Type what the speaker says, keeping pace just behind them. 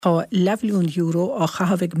á levelún euro á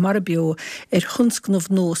chahabh mar bio chunscnmh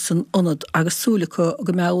nós an onad agus súlacha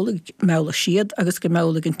go meala siad agus go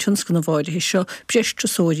meala an tunscnmh áirithe seo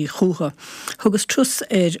breistresóirí chuha. Thugus trus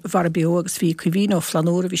war bio agus bhí cuihín ó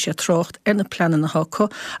flanóra bhí sé trocht na planan na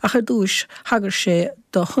hácha a chu dúis hagar sé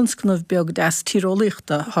do chunscnmh beag deas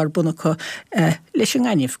tírólaíochta th bunacha leis an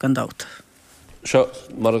gaiineh gan dát. Seo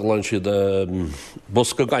mar gláin siad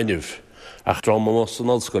bosca gaiineh. Ach drama mos an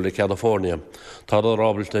ollscoil i California. Tá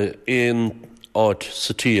rábailte éon áit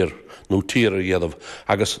sa tír nó tír a dhéanamh,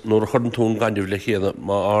 agus nuair a chuann tú an gaiineh le chéad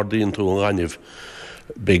má ardíonn tú an gaiineh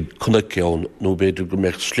beag conniciún nó beidir go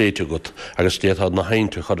méid sléite agat, agus déad na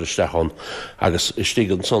hainte chud isteachán, agus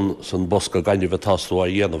istígann san bosca gaiineh atású a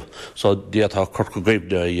dhéanamh, so déad chur go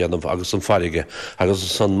gréibne a dhéanamh agus an farige, agus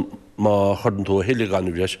san má chuann tú a héile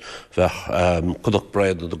gaiineh leis bheith chudach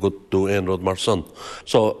breid a go dú éon rud mar san.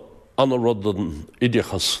 So anna rud an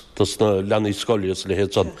idiachas tas na leanaí scoilias le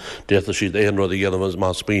héad san déta siad éon rud a dhéanamh má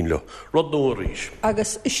spíonleo. Rud nó a rís.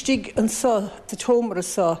 Agus istíg an sa tá tómar a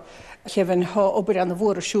sa chehann há obair an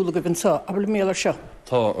bhór asúla go bhín sa, a bhfuil mélar seo.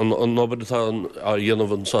 Tá an obair tá a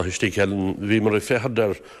dhéanamh an sa istíg heann bhí mar i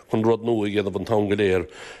fechadar chun rud nó a dhéanamh an tam go léir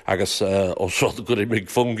agus ó srod go mé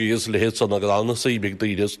fungi is le héad san agus anna síbig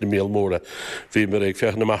díras na méal móra. Bhí mar ag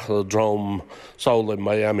fechan amach a drám saola in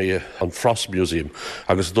Miami an Frost Museum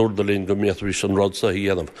agus dúrdalín go méadhís an rud sa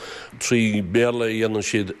dhéanamh. Trí béla dhéanann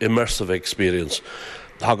siad immersive experience.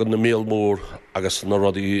 Hagan na méal mór agus na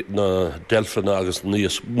rodí na delfina agus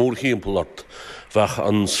níos mór hímpelart bheith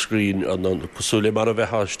an scrín an cosúla mar a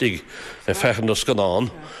bheith stig fechan na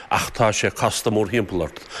scanán ach tá sé casta mór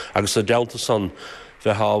hímpelart agus a deanta san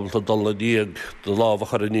bheith hábalt a dul díag do lábha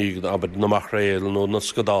chu níag aber na machréil nó na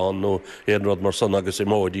scadán nó éon rud mar san agus i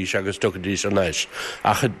módís agus tuchadís an éis.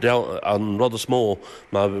 Ach an rud is mó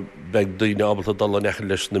má bheith daoine ábalt a dul nechar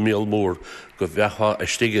leis na méal mór go bheitha a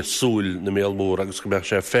stige súil na méal mór agus go bheith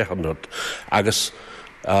sé fechanart agus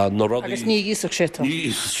agus níos sé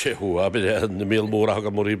níos séú a na méal mór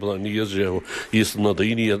aga moríbal a níos séú íos na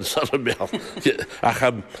daoine sa mé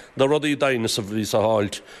na rudaí daine sa bhí a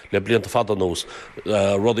háilt le blianta fada nós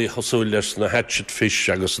rudaí chosúil leis na hatchet fish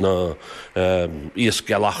agus na íos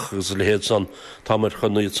gelach agus le héad san táir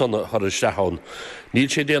chun íad sanna chu isteán. Níl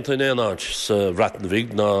sé déanta in éáid sa bhreatan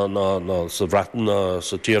bhíg ná sa bhreatan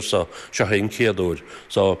sa tír sa seochaon céadúir,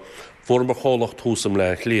 so fuair mar cholacht túsam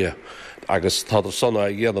le lia. Agus táidir sanna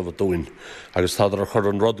a dhéanamh dúin, agus táidir chur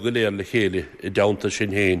an rud go léir le chéile I deanta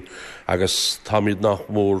sin héin, agus táid nach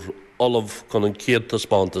mór olamh chun an céadta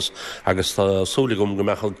spántas, agus tá súlagum go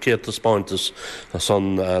meachal céadta spántas tá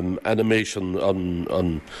san animation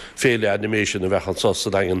an féile animation a bheitchan sa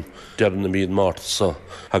dagan dearan na míad máirta sa,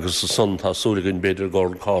 agus sa san tá súlagann beidir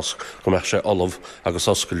gcór an cás go meach sé olamh agus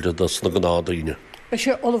oscailte das na gnádaine.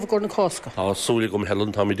 sé olamh gcór na cásca. Tá súla gom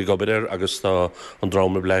helan tá míid gobar agus tá an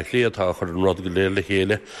dráma bleich léad tá chur an rud go léir le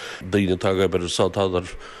chéile daoine tá gobar sátáidir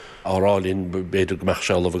árálín beidir go meach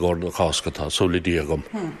sé olamh gcór na cásca tá súla díagam.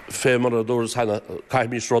 Fé mar a dúras hena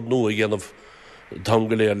caiimís rud nua dhéanamh tá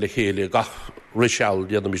go léir le chéile gach riseáil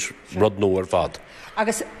dhéanamh rud nó ar fad.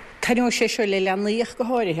 Agus Caú sé seo le leanaíoch go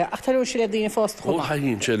háirithe, ach tarú sé le daoine fásta chu.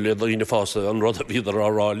 Haíonn sé le daoine fásta an rud a bhíidir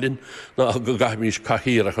árálinn ná go gaithmís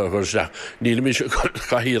caithíirecha chu se. Níl mí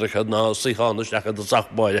caithíirecha ná saána secha do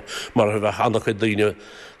sachbáide mar a bheith anach daoine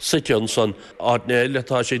sitean san ánéile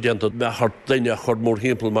tá sé déanta me th daine chur mór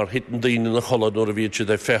himmpel mar hitan daoine na choladú a bhíad si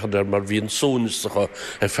é fechandar mar bhíon súnistecha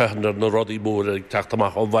é fechandar na rodí mór ag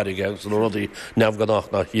teachtamach an bharige san rodí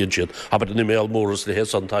neamhganach na híon siad, aber na méal móras le hé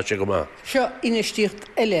antá sé go má. Seo inistíocht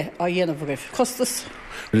eile a dhéanamh raibh. Costas?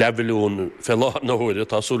 Levelún fé lá nahuiide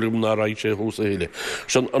tá súlim na raid sé húsa héile.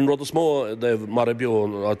 Sin an rud is mó mar a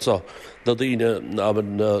beún atá na daoine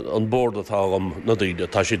an bord atágam na daoine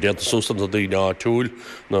tá sé déanta súsan na daoine átúil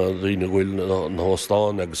na daoine bhfuil na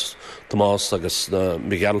hóstáin agus Tomás agus na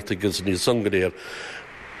Migueltigus ní sangadéir.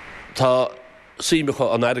 Tá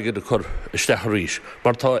síimecha an airgad a chur isteach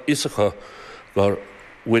mar tá isacha gur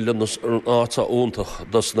bhfuil áta óntach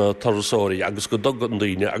das na tarrasóirí agus go dogan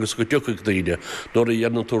daoine agus go deochaigh daoine nóair a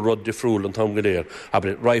dhéanann tú rud de friúil an tam go léir,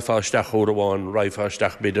 aber raifáisteach ó amháin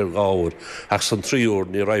raifáisteach beidir gáir ach san tríúr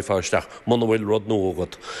ní raifáisteach muna bhfuil rud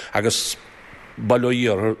nógad agus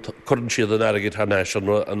bailíar chuann siad an airgad thanéis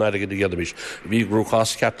an airgad a dhéanamís. Bhí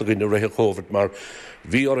grúchás ceapta goine réthe cóvid mar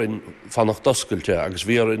bhí orin fannach doscailte agus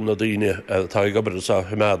bhí orin na daoine tá gobar sa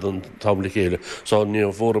heméad an tam le chéile, so ní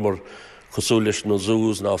fóramar chosúlis na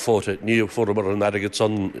zoos na fóte ní fórmar an airgad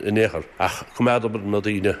san inéair ach chuméadabar na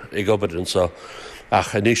daoine ag gobarin sa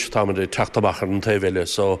ach níos táid é teachtamachar an taobhile,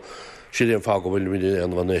 so si éon fá go bhfuil mí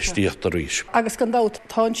an bhna stíocht a ríis. Agus gan dát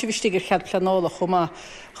tá si bhtígur chead planála chumá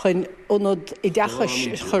chuin únod i d deachas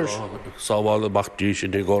chur. Sáháil bachtí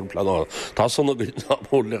sin dé gáin planála. Tá sanna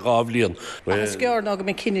mór le gábhlíon. Agus cear ná go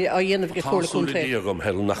mé cinine a dhéanamh go chóla chun Tá gom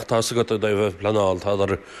hell nach tá go a bheith planáil tá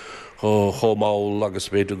ar chomáil agus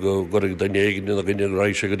féidir go gorig danégan a gine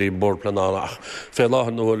réise go dí mór planáach. Fé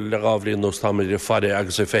láhan nóhfuil le gábhlíon nó táidir fade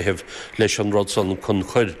agus é féheh leis an rodsan chun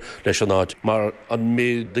chuir leis an áid. Mar an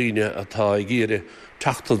mé daine atá i ggéire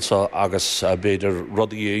teachtansa agus béidir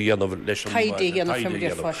rodí dhéanamh leis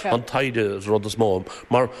an taide rud is móm.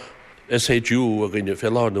 Mar is é dú a gine fé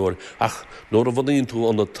láhanúir ach nóair a bhhaíonn tú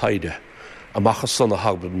an taide. Amachchas sanna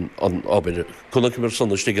haban an ábaidir. Conna cumir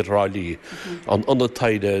sanna stigad rálíí an anna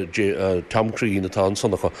taide tamcrín atá an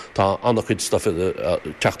sannacha tá annachchuid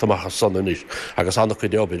teachtamachchas sanna níos, agus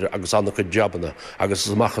annachchuid ábaidir agus annachchuid deabanna agus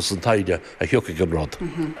amachchas an taide a thiocca go rád.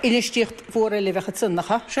 Inistíocht mhór le bhecha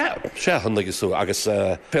sannacha? sé hannagus sú agus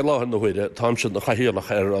fé láhan na huide tám sin na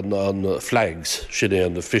chahialach ar an flags sin é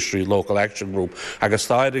an Fishery Local Action Group agus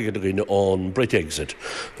táide go gine an Brit Exit.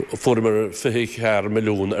 Fuair fihéar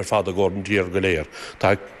milliún ar fád a Gordon go léir.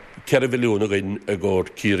 Tá ceir bhiliún a gin a ggóir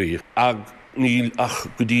cíí. Ag níl ach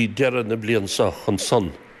go dtí deire na bliansa chun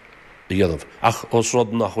son i dhéanamh. Ach os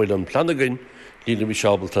rud nach bhfuil an planagain, lína mi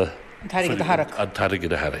seábalta an tairigid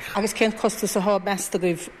a harach. Agus cén costa sa há mesta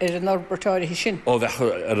goibh ar an orbertáir hí sin? Ó bheith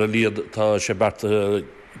ar a líad tá sé berta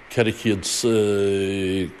ceiriciad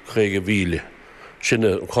chuige bhíle.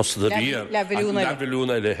 Sinne costa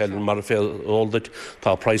levilúna le hell mar fé óldait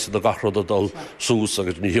tá preise a garrod a dal sús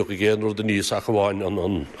agus ní hiúcha géanú de níos a goháin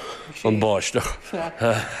an báisteach.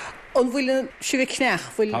 An bhfuil si bh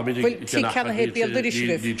cneach bhfuil tí cena héad bíal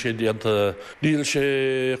isrih. Níl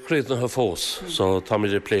sé chréadnathe fós, so tá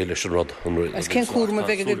idir plé leis an rud. Is cén cuairma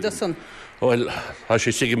bheith go da san? Well, tá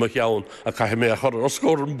sé sigim mar cheann a caiith mé a chur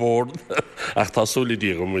oscóir an bórd ach tá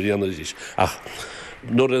súlidí go mar dhéana is. Ach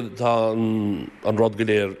nuair tá an rud go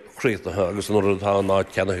léir chréadnathe agus nuair tá náid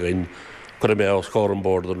ceannachain chuir mé á scóir an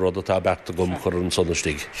bórd an rud atá berta gom chur an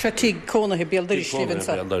sonnastíigh. Se tí cónathe bíal isrih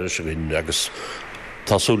sa? Agus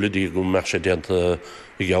tásúladí go me sé déanta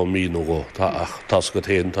i g mí go tá go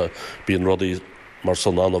héon bíon rudaí mar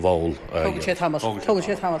san anna bháil.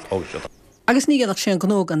 Agus ní ganach sé an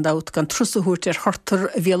gnóg an dát gan trúsaút ar hartar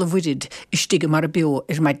a bhéal bhuiid istíige mar a bio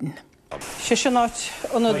ar maidin. Se sin áit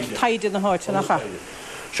an taide na háite nachcha?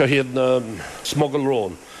 Se héad na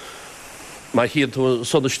smogelrón. Má híad tú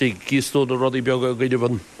sonnastíigh gístú na rudaí beag a gaiide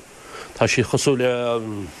bhan. Tá sé chosúla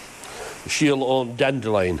síal ón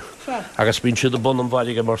dandelion agus bín siad a bun an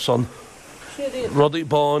bhaige mar son. Rudaí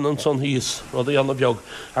bán an son híos, rudaí anna beag.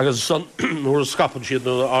 Agus son nuair a scapan siad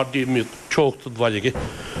na ardíimiid teocht an bhaige,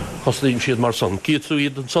 choslíonn siad mar son. Cíad tú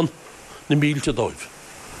iad an son na mílte dóibh.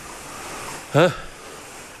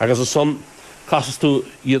 Agus a son casas tú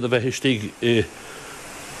iad a bheith istíigh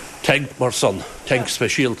tank mar son, tank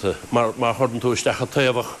speisialta, mar thudann tú isteach a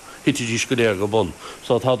taobhach hití dís go léir go bun.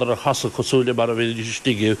 So tá ar a chasa cosúla mar a bhéidir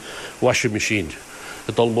istíigh washing machine,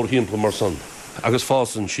 a dul mór hímpla mar son. Agus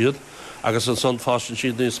fásan siad, agus an son fásan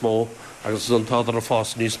siad níos mó, agus an tá ar a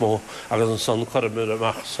fásan níos mó, agus an son chuirmú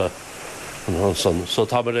amach sa an son. So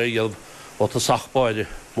tá mar é dhéanamh ó tá sachbáide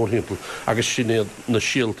mór hímpla. Agus sin na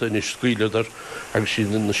síalta ní scuileidir, agus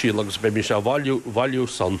sin na síal agus be mí se bhailiú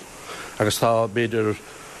son, agus tá beidir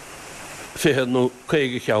fihe nó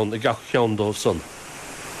chéige cheann a gach cheann dómh son.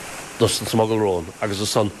 Dus an smogelrón, agus a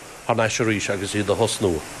son ar neisiríis agus iad a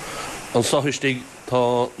hosnú. An sohuistíigh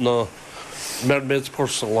tá na Mermaids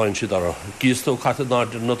Porcelain siad ara, gíostú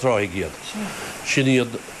catanáidir na tráigíad. Sin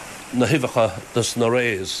iad na hifacha dus na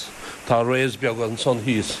réis. Tá réis beag an son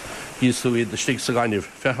híos, gíostú iad a stíigh sa gaiineh,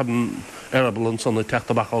 fechan arabal an son a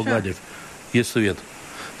teachtamach á gaiineh, gíostú iad.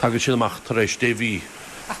 Tá go sin amach tar éis déhí.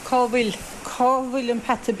 A cábhfuil an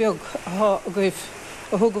peta beag a goibh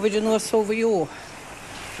a thugahid nó sóbhaíú.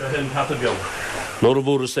 Nóair a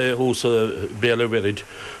bhúra sé hús béle bhéid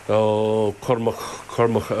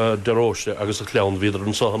chumach deróiste agus a chleann víidir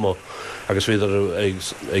an sohamá agus víidir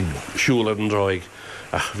ag siúla an ráig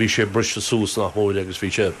ach bhí sé briste sús nach móid agus bhí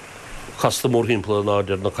sé chasta mór hímpla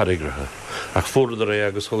náidir na carigrathe. Ach fóra ré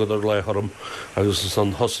agus thugad ar leitharm agus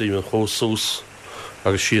san thosaí an chós sús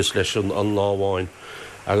agus síos leis an láháin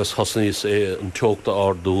agus thosaníos é an teochta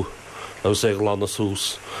ardú agus é lána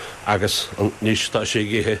sús agus níos tá sé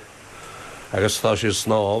géthe agus tá sé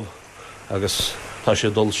snáb agus tá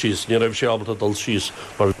sé dul síos, ní raibh sé ábalta dul síos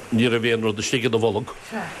mar ní a bhéon rud a stigad a bholog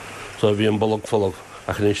tá bhí an bolog folog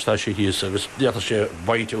ach níos tá sé híos agus déata sé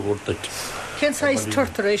baite úirtait. Cén sáis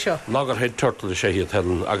turtar é seo? Lagarhead turtle sé hiad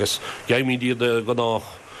helen agus gaimí díad go nach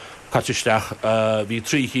Catisteach hí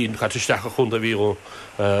trí hín catisteach a chunda bhí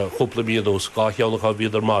chupla míadús gá cheannach a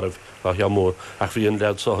bhíidir marh gá cheamór ach bhí an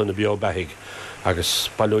lead sohanna beo beigh agus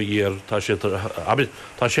bailíir tá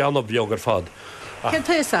sé anna bheogar fad.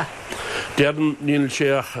 Ceasa? Dean níl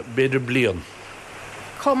séach beidir blian.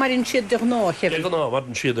 Cá marinn siad de ná Ná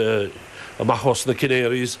marin siad a machos na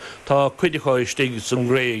Canaries, tá cuiideáid stig san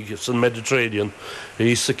Gréig san Mediterranean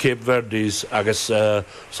í sa Cape Verdes agus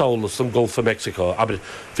Saulas san Gulf of Mexico. Aber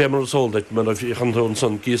fémar sóldait man a bhíchanún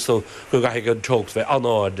san gístal go gaigh an tocht bheith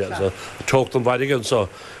anáid tocht an bhaidigan so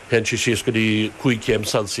hen si síos go dtí 5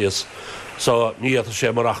 Celsius. So ní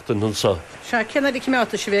sé mar 8 hun sa. Se cenna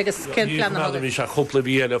cimeta sé bhégus ceanna hí se chopla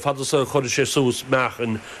bhíana fa chuir sé sús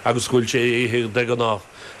mechan agus scoil sé éhé de an nach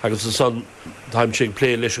agus san táim sé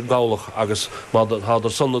lé leis an gálach agus há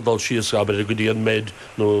sonnadal síos a go dtíon méid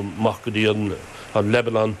nó mach go dtíon an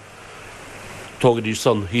Lebanon tógadí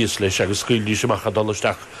san híos leis agus scuildí semach a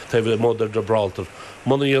dalisteach ta bh módar de Gibraltar.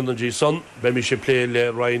 Mna dhéanana dí san, be mi sé lé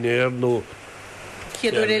le Ryanair nó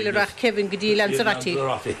Céadú réile rach Kevin go dtí Lanzarote.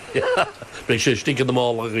 Bre sé stinke am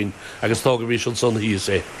mála rin agus tágur bhí an san hí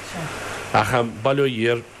é. A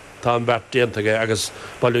bailíir tá an bert déantaige agus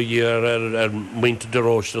bailíir muinte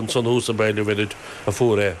deráist an san hús a beile bheidir a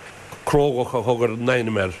fuair Crógach a thugur 9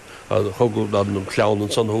 mer a thugur an clean an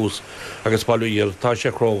san hús agus bailíir tá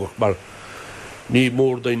sé crógach mar ní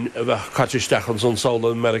mór dain bheith catisteach an san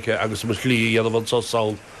saola America agus mu slí a bhain sa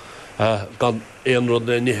saoil gan éonrod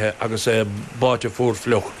na nithe agus báte fór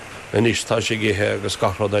fluch a níos tá sé githe agus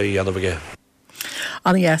scarrad é a bhgé.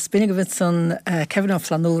 Yes, binnig go bhid san Kevin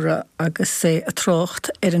Flanóra agus sé a trocht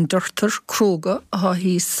an dortar cróga a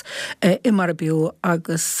hís I Marbio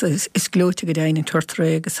agus is glóite go dain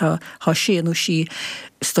tortre agus há séanú sí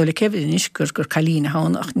stola Kevin is gur chalína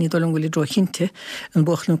hán ach ní dul an bhfuil dro chinte an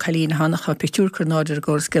bochnú chalína hánach a peúrcur náidir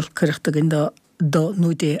gur scilcuireachta ginda do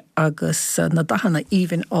nuide agus na dahanana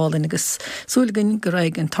even álin agus súlagan go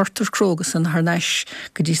raig an tartar crógus an harneis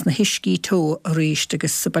go dtís na hiscí tó a ríist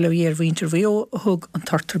agus bailíir bhíontar bhío thug an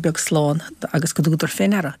tartar beag sláán agus go dúdar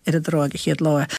fénara ar a dráige chéad lá.